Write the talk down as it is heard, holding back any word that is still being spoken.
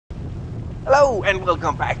Hello and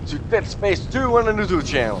welcome back to Dead Space 2 on the YouTube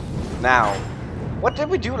channel. Now, what did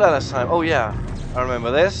we do last time? Oh yeah, I remember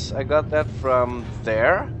this. I got that from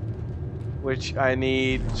there, which I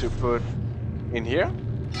need to put in here.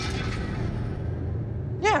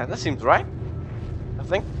 Yeah, that seems right, I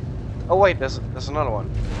think. Oh wait, there's another one.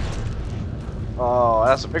 Oh,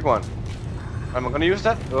 that's a big one. Am I gonna use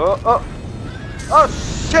that? Oh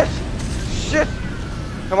shit! Shit!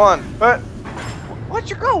 Come on, but where'd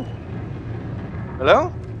you go?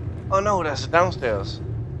 Hello? Oh no, that's downstairs.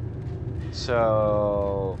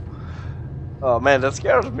 So... Oh man, that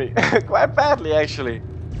scared me. Quite badly actually.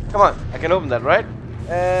 Come on, I can open that, right?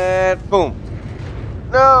 And boom.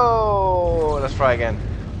 No! Let's try again.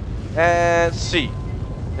 And C.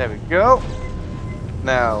 There we go.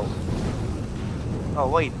 Now... Oh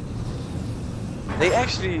wait. They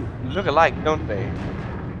actually look alike, don't they?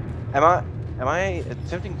 Am I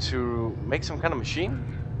attempting to make some kind of machine?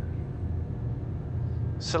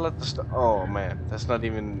 Sell at the store. Oh man, that's not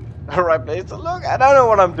even the right place to look. I don't know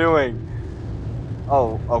what I'm doing.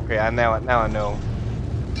 Oh, okay. Now I know.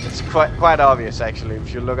 It's quite obvious actually.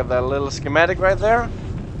 If you look at that little schematic right there.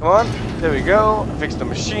 Come on. There we go. Fix the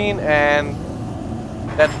machine and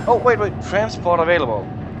that. Oh wait. Transport available.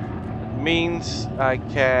 It means I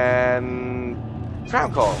can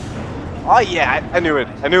tram call. Oh yeah, I knew it.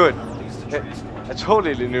 I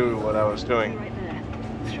totally knew what I was doing.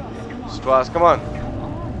 Strauss, come on.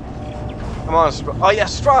 Come on, oh yeah,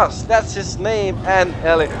 Strauss, that's his name, and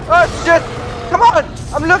Ellie. Oh shit! Come on!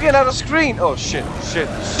 I'm looking at a screen! Oh shit!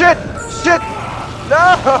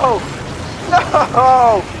 No!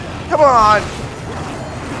 No! Come on!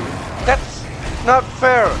 That's not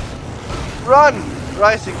fair! Run!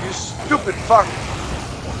 Rising, you stupid fuck!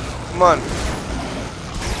 Come on.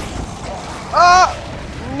 Oh!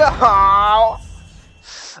 No!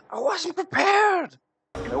 I wasn't prepared!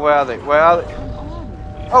 Where are they?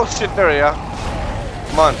 Oh shit, there you are.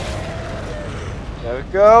 Come on. There we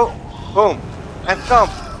go. Boom. And thump.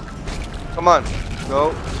 Come on.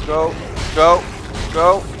 Go. I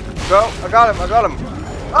got him.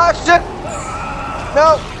 Oh shit!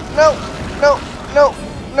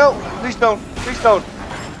 No. Please don't.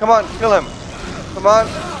 Come on, kill him. Come on.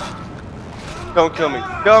 Don't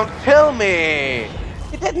kill me.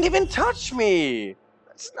 He didn't even touch me.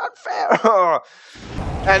 That's not fair.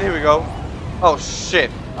 And here we go. Oh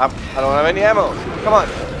shit, I don't have any ammo. Come on.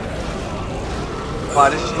 Oh,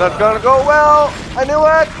 this is not gonna go well. I knew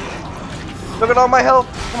it. Look at all my health.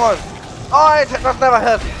 Come on. Oh, it doesn't have a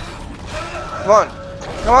health.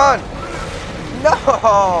 Come on. No.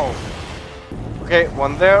 Okay,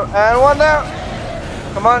 one there and one there.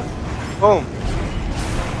 Come on. Boom.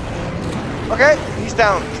 Okay, he's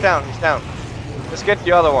down. Let's get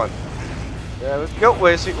the other one. There we go.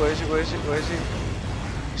 Where is he?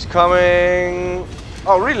 He's coming.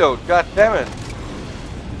 Oh, reload. God damn it.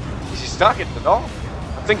 Is he stuck at the door?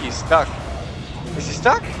 I think he's stuck. Is he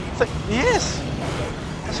stuck? He is.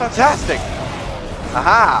 That's fantastic.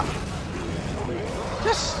 Aha.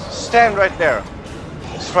 Just stand right there.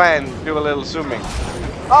 Let's try and do a little zooming.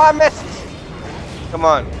 Oh, I missed. Come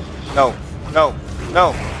on. No.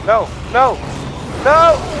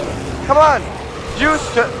 Come on. Use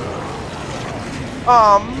the...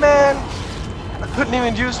 Oh, man. I couldn't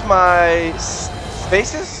even use my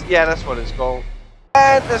stasis? Yeah, that's what it's called.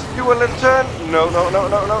 And let's do a little turn. No. The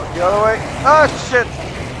other way. Oh, shit.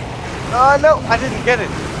 Oh, no. I didn't get it.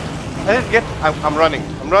 I'm running.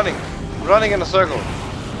 Running in a circle.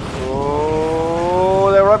 Oh,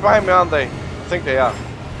 they're right behind me, aren't they? I think they are.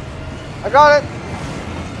 I got it.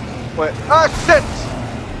 Wait. Oh, shit.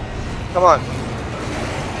 Come on.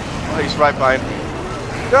 Oh, he's right behind me.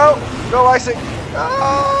 Go, Isaac.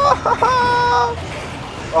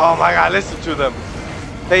 Oh my god, listen to them.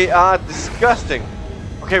 They are disgusting.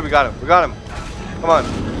 Okay, we got him. Come on.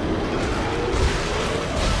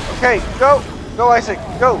 Okay, go Isaac,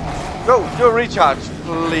 go, do a recharge.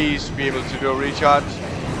 Please be able to do a recharge.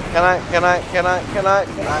 Can I?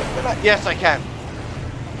 Yes, I can.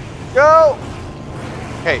 Go.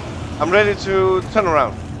 Okay, I'm ready to turn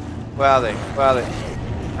around. Where are they?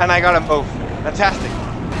 And I got them both. Fantastic.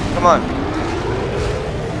 Come on.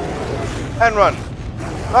 And run,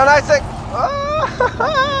 Isaac! Oh.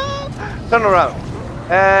 Turn around.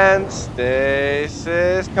 And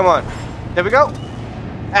stasis. Come on. There we go.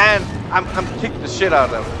 And I'm kicking the shit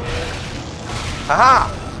out of them. Aha!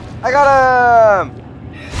 I got him!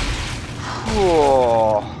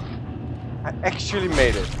 Whoa. I actually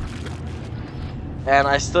made it. And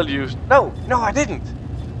I still used... No, I didn't.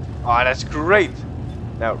 Oh, that's great.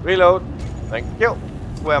 Now, reload. Thank you.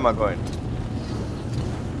 Where am I going?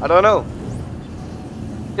 I don't know.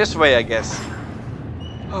 This way, I guess.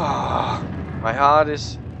 My heart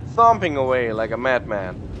is thumping away like a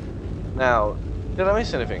madman. Now, did I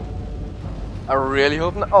miss anything? I really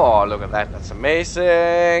hope not. Oh, look at that. That's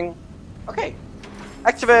amazing. Okay.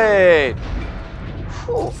 Activate.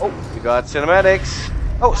 Whew. Oh, we got cinematics.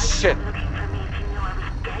 Oh, shit.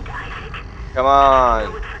 Come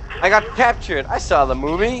on. I got captured. I saw the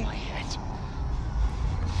movie.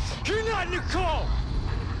 You're not Nicole!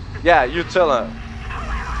 Yeah, you tell her.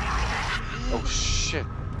 Oh, shit.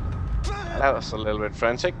 That was a little bit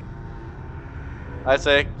frantic. I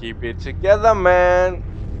say, keep it together, man.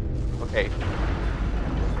 Okay.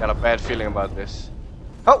 Got a bad feeling about this.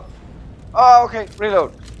 Oh! Oh, okay.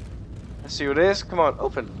 Reload. Let's see what it is. Come on,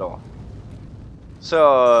 open the door.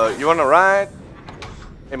 So, you wanna ride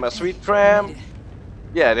in my sweet tram?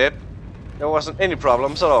 Yeah, I did. There wasn't any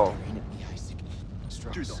problems at all.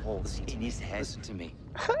 Through the holes in his head. Listen to me.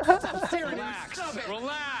 Relax.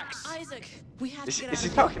 Relax. Isaac, we have to get Is he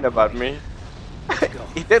talking about me?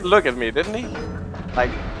 He did look at me, didn't he?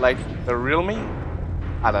 Like the real me?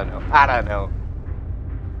 I don't know. I don't know.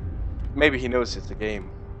 Maybe he knows it's a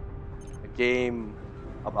game. A game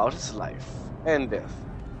about his life and death.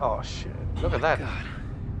 Oh shit. Look at that. God.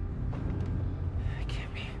 It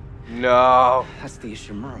can't be. No. That's the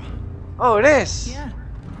Ishimura. Oh, it is. Yeah.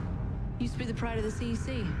 Used to be the pride of the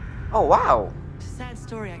CEC. Oh wow. It's a sad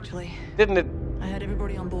story, actually. Didn't it? I heard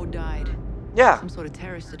everybody on board died. Yeah. Some sort of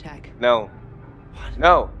terrorist attack. No. What?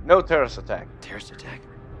 No terrorist attack. Terrorist attack?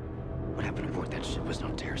 What happened aboard that ship was no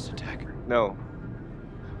terrorist attack. No.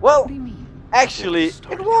 Well, What do you mean? actually,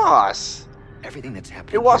 it was. Everything that's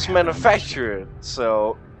happening. It was here happened on that ship. manufactured,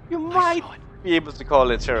 so you I might saw it. be able to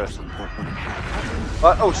call it I was terrorist. on board when it happened.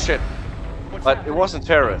 But oh shit! But it wasn't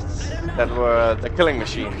terrorists that were the killing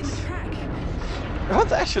machines. Attack. It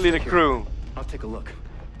was actually the crew. I'll take a look.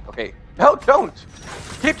 Okay. No, don't!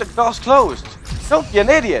 Keep the doors closed! Don't be an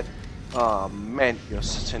idiot! Oh man, you're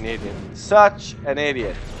such an idiot. Such an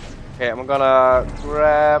idiot. Okay, I'm gonna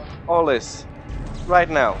grab all this right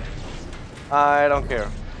now. I don't care.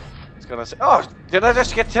 It's gonna say, oh, did I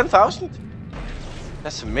just get 10,000?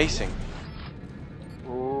 That's amazing.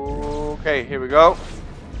 Okay, here we go.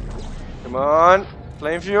 Come on,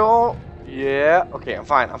 flame fuel. Yeah, okay, I'm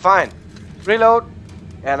fine, I'm fine. Reload.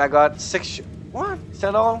 And I got 6. What? Is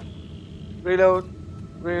that all? Reload,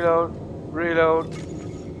 reload, reload.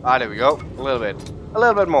 Ah, there we go. A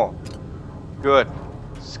little bit more. Good.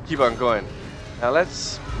 Just keep on going. Now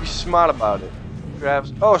let's be smart about it.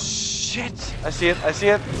 Grabs. Oh shit! I see it. I see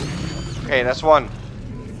it. Okay, that's one.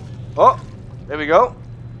 Oh, there we go.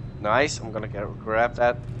 Nice. I'm gonna grab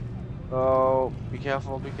that. Oh, be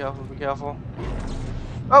careful! Be careful! Be careful!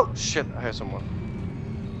 Oh shit! I heard someone.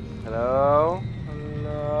 Hello?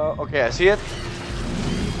 Hello? Okay, I see it.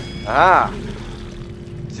 Ah!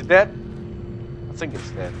 Is it dead? I think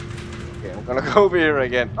it's dead. Okay, I'm gonna go over here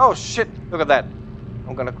again. Oh shit! Look at that.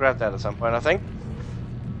 I'm gonna grab that at some point, I think.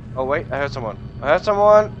 Oh wait, I heard someone. I heard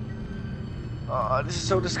someone. Oh, this is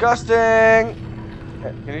so disgusting.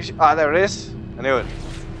 Can you see? Ah, there it is. I knew it.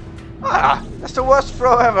 Ah, that's the worst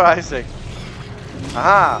throw ever, Isaac.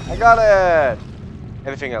 Aha, I got it.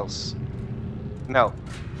 Anything else? No.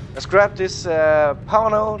 Let's grab this power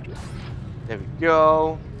node. There we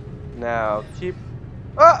go. Now keep.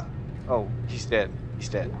 Ah! Oh, he's dead. He's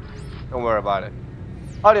dead. Don't worry about it.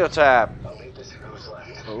 Audio tab.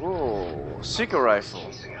 Oh, secret rifle.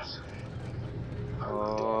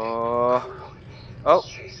 Oh.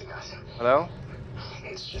 Hello?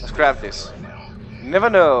 Let's grab this. Never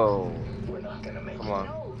know. Come on.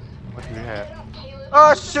 What do we have?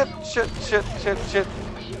 Oh shit, shit, shit, shit, shit.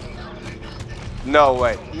 No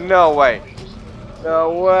way. No way.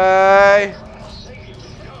 No way.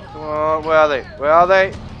 Come on, where are they? Where are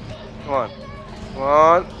they? Come on. Come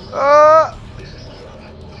on.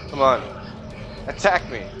 Come on. Attack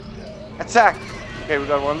me. Attack. Okay, we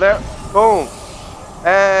got one there. Boom.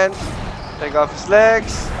 And take off his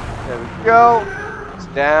legs. There we go. It's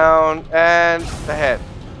down. And the head.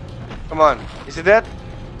 Come on. Is he dead?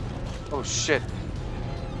 Oh shit.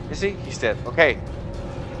 Is he? He's dead. Okay.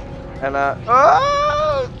 And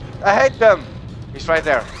oh, I hate them. He's right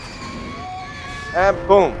there. And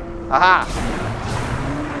boom. Aha.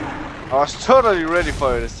 I was totally ready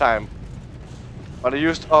for it this time. But I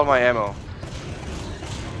used all my ammo.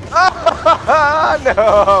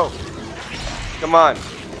 No! Come on.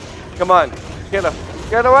 Come on. Get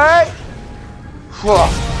away!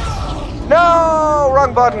 No!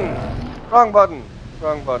 Wrong button. Wrong button.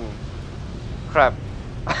 Wrong button. Crap.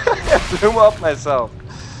 I blew up myself.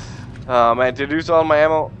 Oh man, did I use all my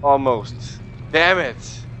ammo? Almost. Damn it.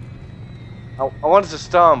 I wanted to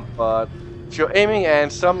stomp, but if you're aiming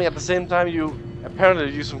and stumping at the same time, you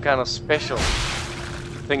apparently use some kind of special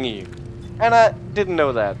thingy. And I didn't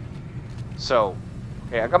know that. So,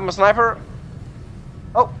 okay, I got my sniper.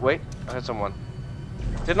 Oh, wait, I heard someone.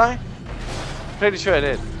 Didn't I? Pretty sure I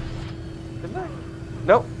did. Didn't I?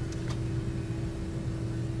 Nope.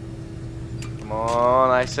 Come on,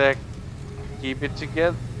 Isaac. Keep it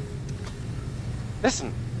together.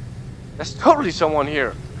 Listen, there's totally someone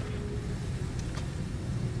here.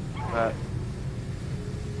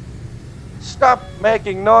 Stop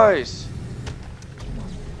making noise.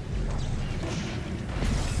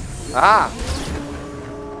 Ah.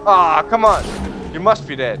 Ah, come on. You must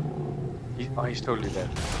be dead. Oh, he's totally dead.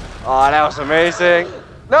 Oh, that was amazing.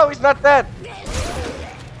 No, he's not dead.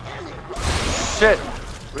 Shit.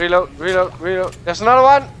 Reload, reload, reload. There's another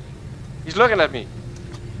one. He's looking at me.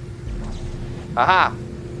 Aha.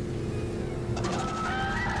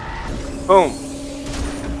 Boom.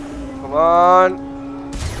 Come on.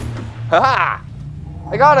 Haha.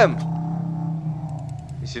 I got him.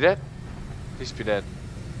 Is he dead? Please be dead.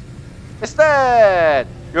 It's dead.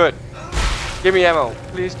 Good. Give me ammo.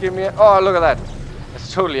 Please give me. Oh, look at that.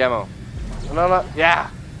 That's totally ammo. Another. Yeah.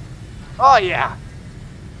 Oh yeah.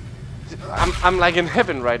 I'm like in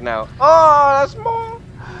heaven right now. Oh, that's more.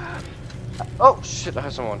 Oh shit! I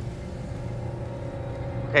heard someone.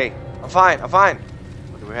 Okay, I'm fine. I'm fine.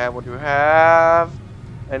 What do we have? What do we have?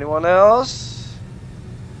 Anyone else?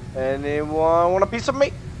 Anyone want a piece of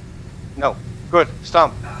me? No. Good.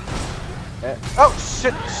 Stomp. Oh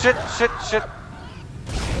shit! Shit! Shit! Shit!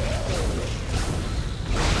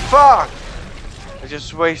 Fuck! I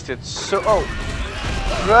just wasted so. Oh!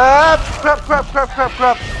 Crap! Crap! Crap! Crap! Crap!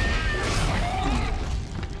 Crap!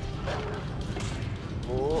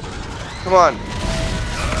 Oh! Come on!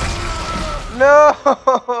 No!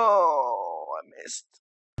 I missed.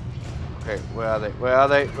 Okay, where are they? Where are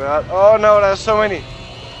they? Where are? Oh no! There's so many.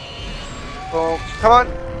 Oh! Come on!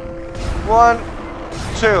 1,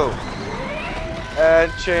 2,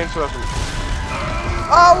 and change weapon.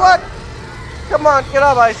 Oh what? Come on, get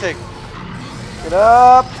up, Isaac. Get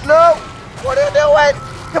up. No! What are you doing?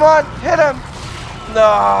 Come on, hit him.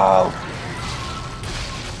 No!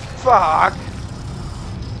 Fuck!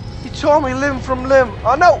 He tore me limb from limb.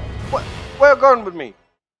 Oh no! Where are you going with me?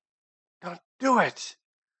 Don't do it.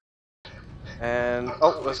 And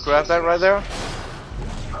oh, let's grab that right there.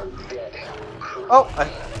 Oh!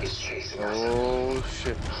 Oh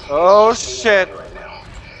shit! Oh shit!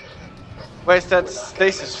 Where's that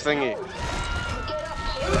stasis thingy?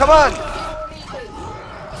 Come on!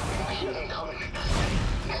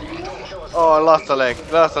 Oh, I lost a leg.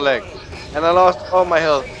 Lost a leg. And I lost all my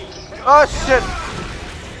health. Oh shit!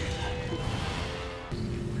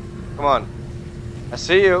 Come on. I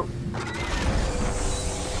see you.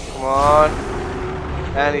 Come on.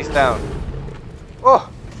 And he's down. Oh!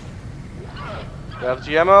 Got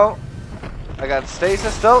the ammo. I got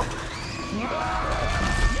stasis still.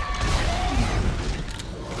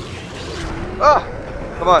 Oh!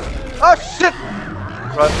 Come on. Oh shit!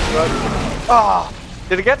 Run, run. Oh!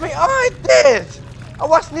 Did it get me? Oh, it did! I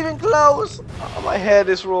wasn't even close. Oh, my head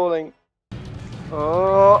is rolling.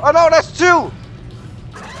 Oh, oh no, that's 2!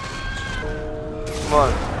 Come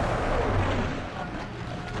on.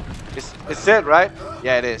 It's it, right?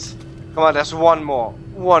 Yeah, it is. Come on, there's one more.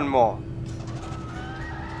 One more.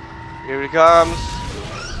 Here he comes.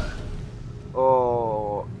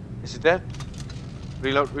 Oh, is it dead?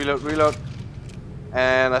 Reload, reload, reload.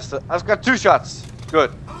 And I've got 2 shots.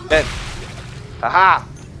 Good. Dead. Haha!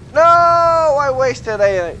 No! I wasted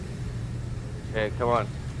a. Okay, come on.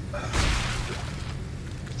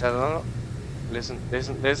 Is that another? Listen,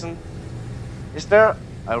 listen, listen. Is there?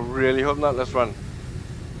 I really hope not. Let's run.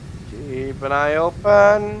 Keep an eye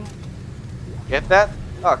open. Get that?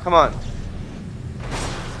 Oh, come on.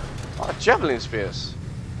 Oh, javelin spears.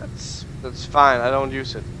 That's fine. I don't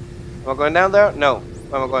use it. Am I going down there? No.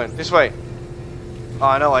 Where am I going? This way.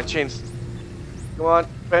 Oh no, I changed. Come on,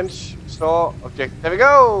 bench, store, object. There we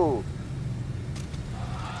go.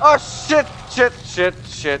 Oh shit, shit, shit,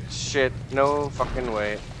 shit, shit. No fucking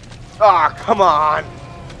way. Ah, oh, come on.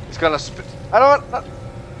 It's gonna spit. I don't want.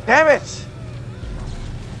 Damn it.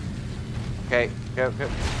 Okay, okay, okay.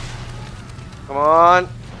 Come on.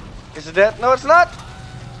 Is it dead? No, it's not.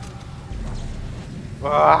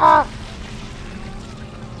 Ah.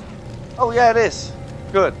 Oh yeah, it is.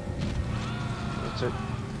 Good. That's it.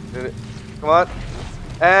 Did it. Come on.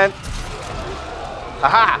 And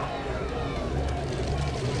aha!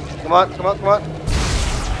 Come on, come on, come on.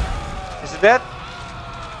 Is it dead?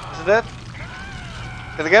 Is it dead?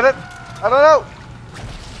 Can I get it? I don't know.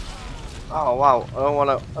 Oh wow, I don't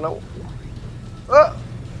wanna. I don't. Oh,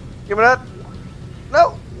 give me that.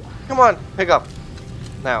 Come on, pick up.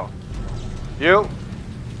 Now. You.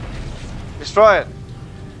 Destroy it.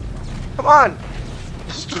 Come on.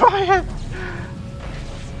 Destroy it.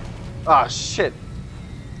 Oh, shit.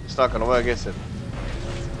 It's not gonna work, is it?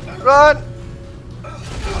 Run!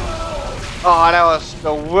 Oh, that was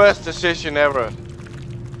the worst decision ever.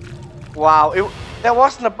 Wow, that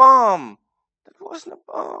wasn't a bomb. That wasn't a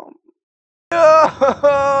bomb.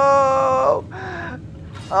 No!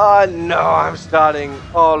 Oh no, I'm starting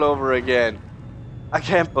all over again. I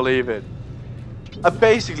can't believe it. I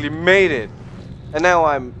basically made it. And now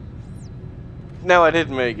I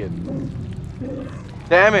didn't make it.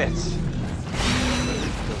 Damn it.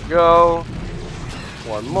 Go.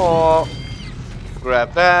 One more.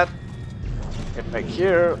 Grab that. Get back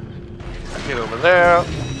here. Get over there.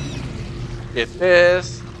 Get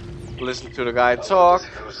this. Listen to the guy talk.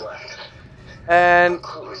 And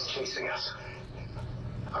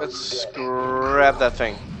let's grab that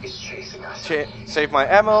thing. Save my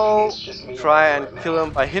ammo. Try and kill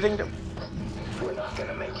him by hitting them.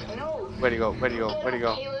 Where'd he go? Where'd he go? Where'd he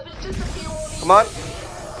go? Come on.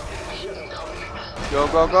 Go,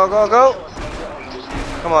 go, go, go, go.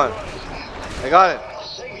 Come on. I got it.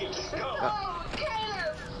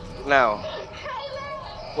 Now.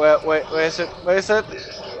 Where is it? Where is it?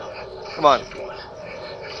 Come on.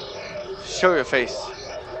 Show your face.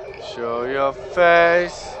 Show your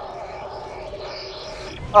face.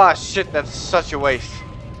 Ah, shit, that's such a waste.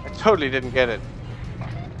 I totally didn't get it.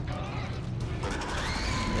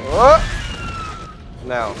 Oh.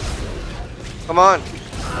 Now. Come on.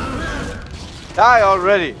 Die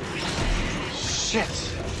already.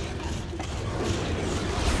 Shit.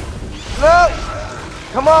 No!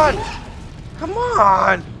 Come on! Come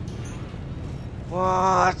on!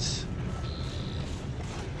 What?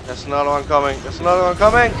 There's another one coming. There's another one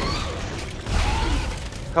coming.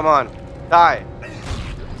 Come on. Die.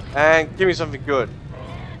 And give me something good.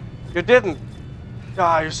 You didn't.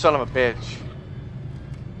 Ah, you son of a bitch.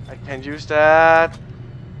 I can't use that.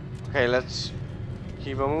 Okay, let's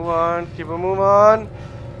keep a move on. Keep a move on.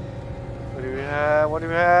 What do we have? What do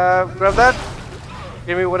we have? Grab that.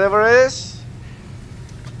 Give me whatever it is.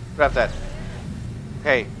 Grab that.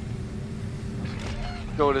 Okay.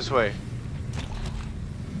 Go this way.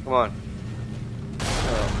 Come on.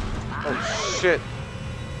 Oh shit.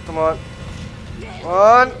 Come on. Come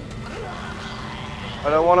on. I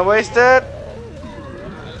don't want to waste it.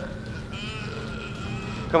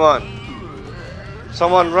 Come on.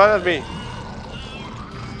 Someone run at me.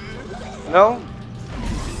 No?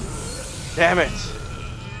 Damn it.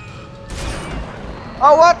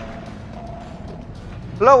 Oh, what?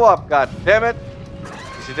 Blow up, god damn it.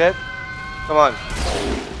 Is he dead? Come on.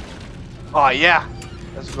 Oh, yeah.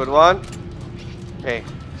 That's a good one. Okay.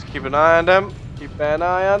 Let's keep an eye on them. Keep an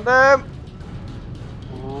eye on them.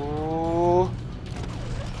 Ooh.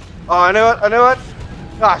 Oh, I knew it. I knew it.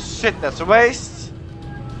 Ah, shit. That's a waste.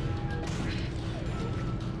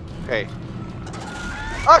 Okay.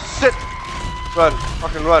 Oh, shit. Run.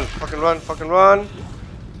 Fucking run. Fucking run. Fucking run.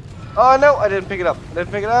 Oh, no. I didn't pick it up. I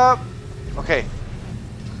didn't pick it up. Okay.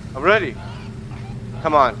 I'm ready.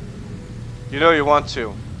 Come on. You know you want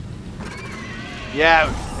to. Yeah.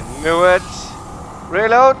 I knew it.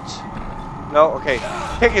 Reload. No. Okay.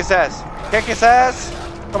 Kick his ass. Kick his ass.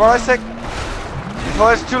 Come on, Isaac.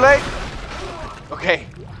 Before it's too late. Okay.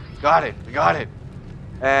 Got it. We got it.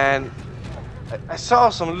 And I saw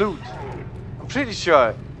some loot. I'm pretty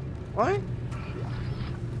sure. What?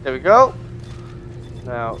 There we go.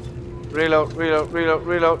 Now, reload, reload, reload,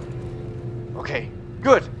 reload. Okay,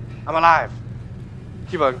 good. I'm alive.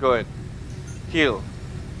 Keep on going. Heal.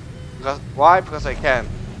 Because, why? Because I can.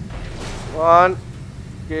 One.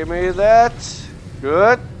 Give me that.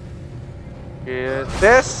 Good. Get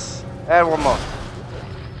this. And one more.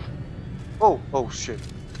 Oh, oh shit.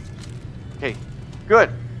 Okay, good.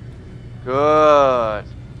 Good.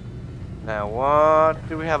 Now what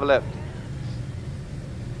do we have left?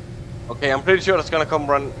 Okay, I'm pretty sure it's gonna come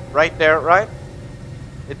run right there, right?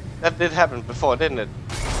 That did happen before, didn't it?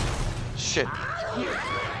 Shit.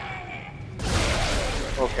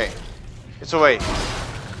 Okay. It's away.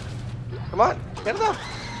 Come on, get it up.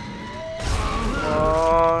 Come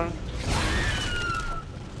on.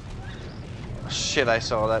 Oh, shit, I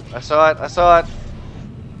saw that. I saw it, I saw it.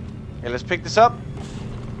 Okay, let's pick this up.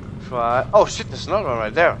 Try. Oh shit, there's another one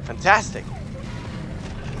right there. Fantastic.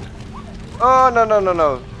 Oh, no, no, no,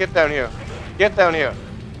 no. Get down here. Get down here.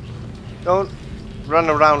 Don't run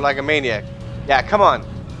around like a maniac. Yeah, come on.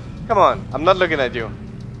 Come on. I'm not looking at you.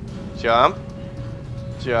 Jump.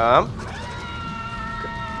 Jump.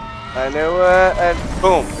 I knew it. And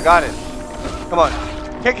boom. Got it. Come on.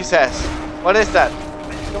 Kick his ass. What is that?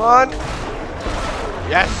 Come on.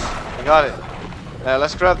 Yes, I got it. Now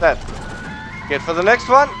let's grab that. Get for the next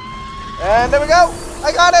one. And there we go.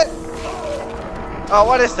 I got it. Oh,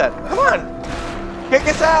 what is that? Come on. Kick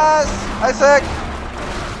his ass, Isaac.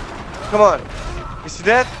 Come on. Is he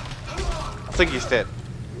dead? I think he's dead.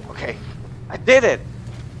 Okay. I did it.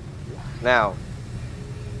 Now,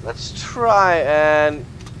 let's try and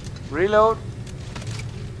reload.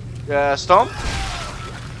 Stomp.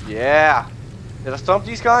 Yeah. Did I stomp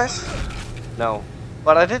these guys? No.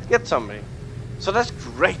 But I did get somebody. So that's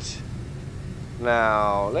great.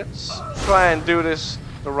 Now, let's try and do this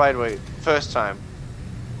the right way. First time.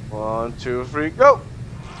 1, 2, 3, go!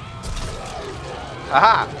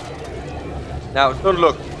 Aha! Now, don't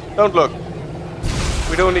look. Don't look.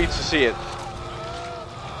 We don't need to see it.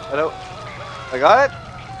 Hello? I got it?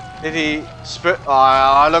 Did he spit?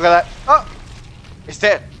 Oh, look at that. Oh! He's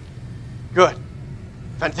dead. Good.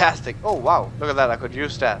 Fantastic. Oh, wow. Look at that. I could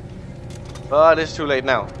use that. But it's too late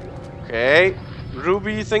now. Okay.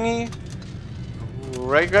 Ruby thingy.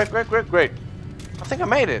 Great, great, great, great, great. I think I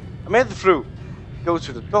made it. I made it through. Go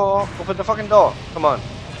to the door. Open the fucking door. Come on.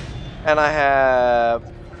 And I have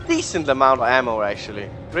decent amount of ammo actually.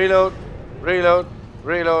 Reload. Reload.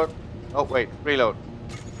 Reload. Oh, wait. Reload.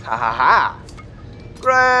 Ha ha ha.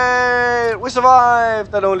 Great. We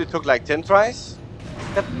survived. That only took like 10 tries.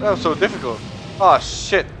 That was so difficult. Oh,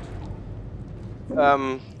 shit.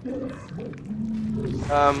 Hello?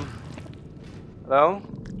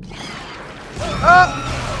 Ah!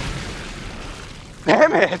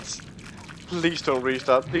 Damn it! Please don't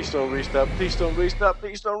restart. Please don't restart. Please don't restart.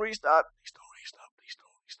 Please don't restart. Please don't restart. Please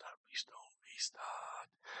don't restart. Please don't restart.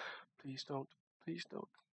 Please don't. Please don't.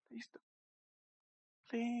 Please don't.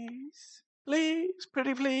 Please. Please.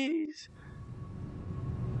 Pretty please.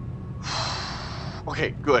 Okay,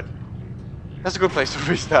 good. That's a good place to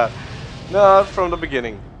restart. Not from the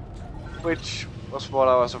beginning. Which was what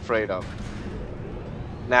I was afraid of.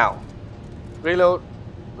 Now. Reload.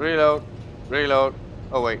 Reload.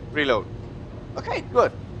 Oh wait, reload. Okay,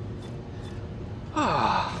 good.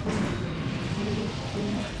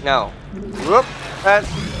 Now. Whoop. And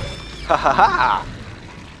ha ha ha.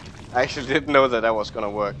 I actually didn't know that was gonna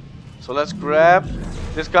work. So let's grab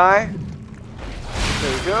this guy.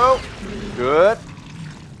 There we go. Good.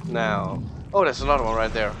 Now. Oh, there's another one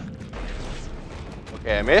right there.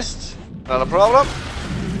 Okay, I missed. Not a problem.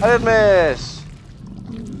 I did miss.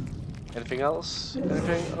 Anything else?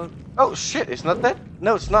 Anything? Oh shit, it's not dead?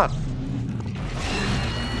 No, it's not.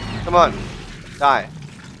 Come on. Die.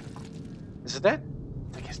 Is it dead?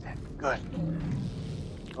 I think it's dead. Good.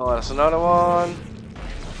 Oh, there's another one.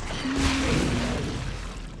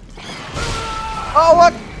 Oh,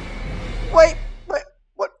 what? Wait. What?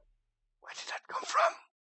 Where did that come from?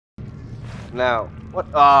 Now, what?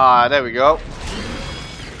 Ah, there we go.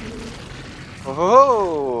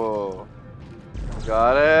 Oh,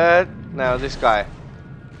 got it. Now this guy.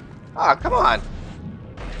 Ah, come on.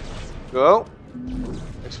 Go.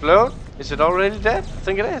 Explode. Is it already dead? I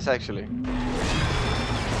think it is actually.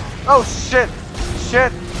 Oh shit!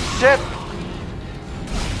 Shit! Shit!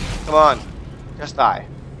 Come on. Just die.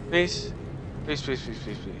 Please. Please, please, please,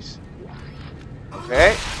 please, please.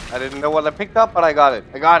 Okay. I didn't know what I picked up, but I got it.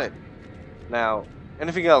 I got it. Now,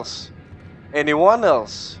 anything else? Anyone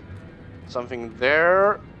else? Something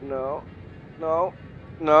there? No. No.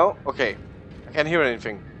 No. Okay. I can't hear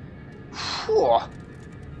anything. Whew.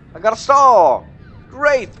 I got a star!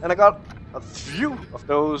 Great! And I got a few of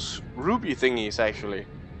those ruby thingies actually.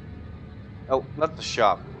 Oh, not the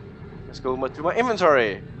shop. Let's go to my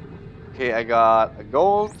inventory. Okay, I got a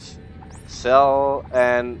gold, sell,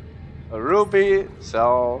 and a ruby,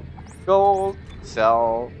 sell, gold,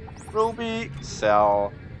 sell, ruby,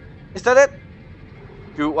 sell. Is that it?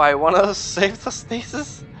 Do I want to save the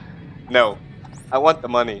stasis? No. I want the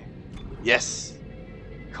money. Yes.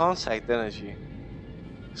 Contact energy.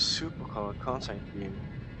 Super color contact beam.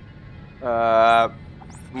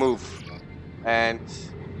 Move. And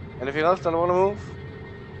anything else that I want to move?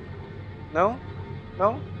 No?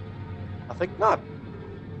 No? I think not.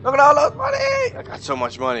 Look at all that money! I got so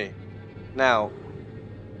much money. Now,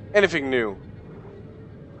 anything new?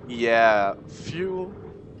 Yeah, fuel.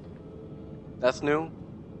 That's new.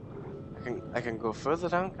 I can go further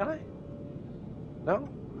down, can I? No?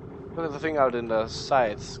 Look at the thing out in the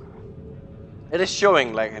sides. It is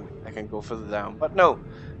showing like I can go further down, but no,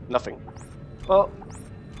 nothing. Well,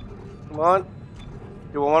 come on.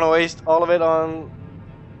 Do I want to waste all of it on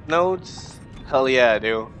nodes? Hell yeah, I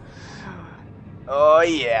do. Oh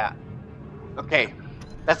yeah. Okay,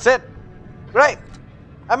 that's it. Great.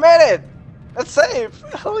 I made it. Let's save.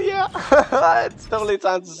 Hell yeah. It's totally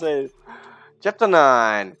time to save. Chapter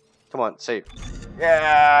 9. Come on, save.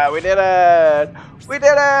 Yeah, we did it! We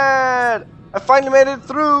did it! I finally made it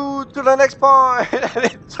through to the next point! And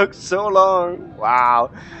it took so long.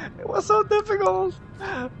 Wow. It was so difficult.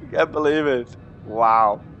 I can't believe it.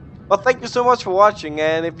 Wow. Well, thank you so much for watching,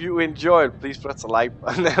 and if you enjoyed, please press the like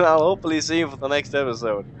button, and I'll hopefully see you for the next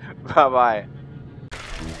episode. Bye-bye.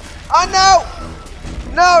 Oh, no!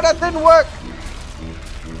 No, that didn't work!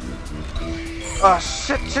 Oh,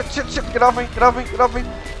 shit. Get off me. I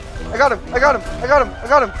got him. I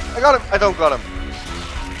don't got him.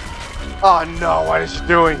 Oh, no. What is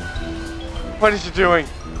she doing?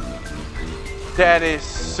 That is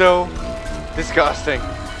so disgusting.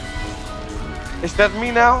 Is that me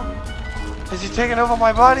now? Has he taken over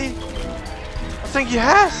my body? I think he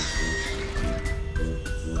has.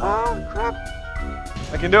 Oh, crap.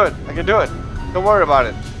 I can do it. Don't worry about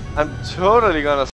it. I'm totally gonna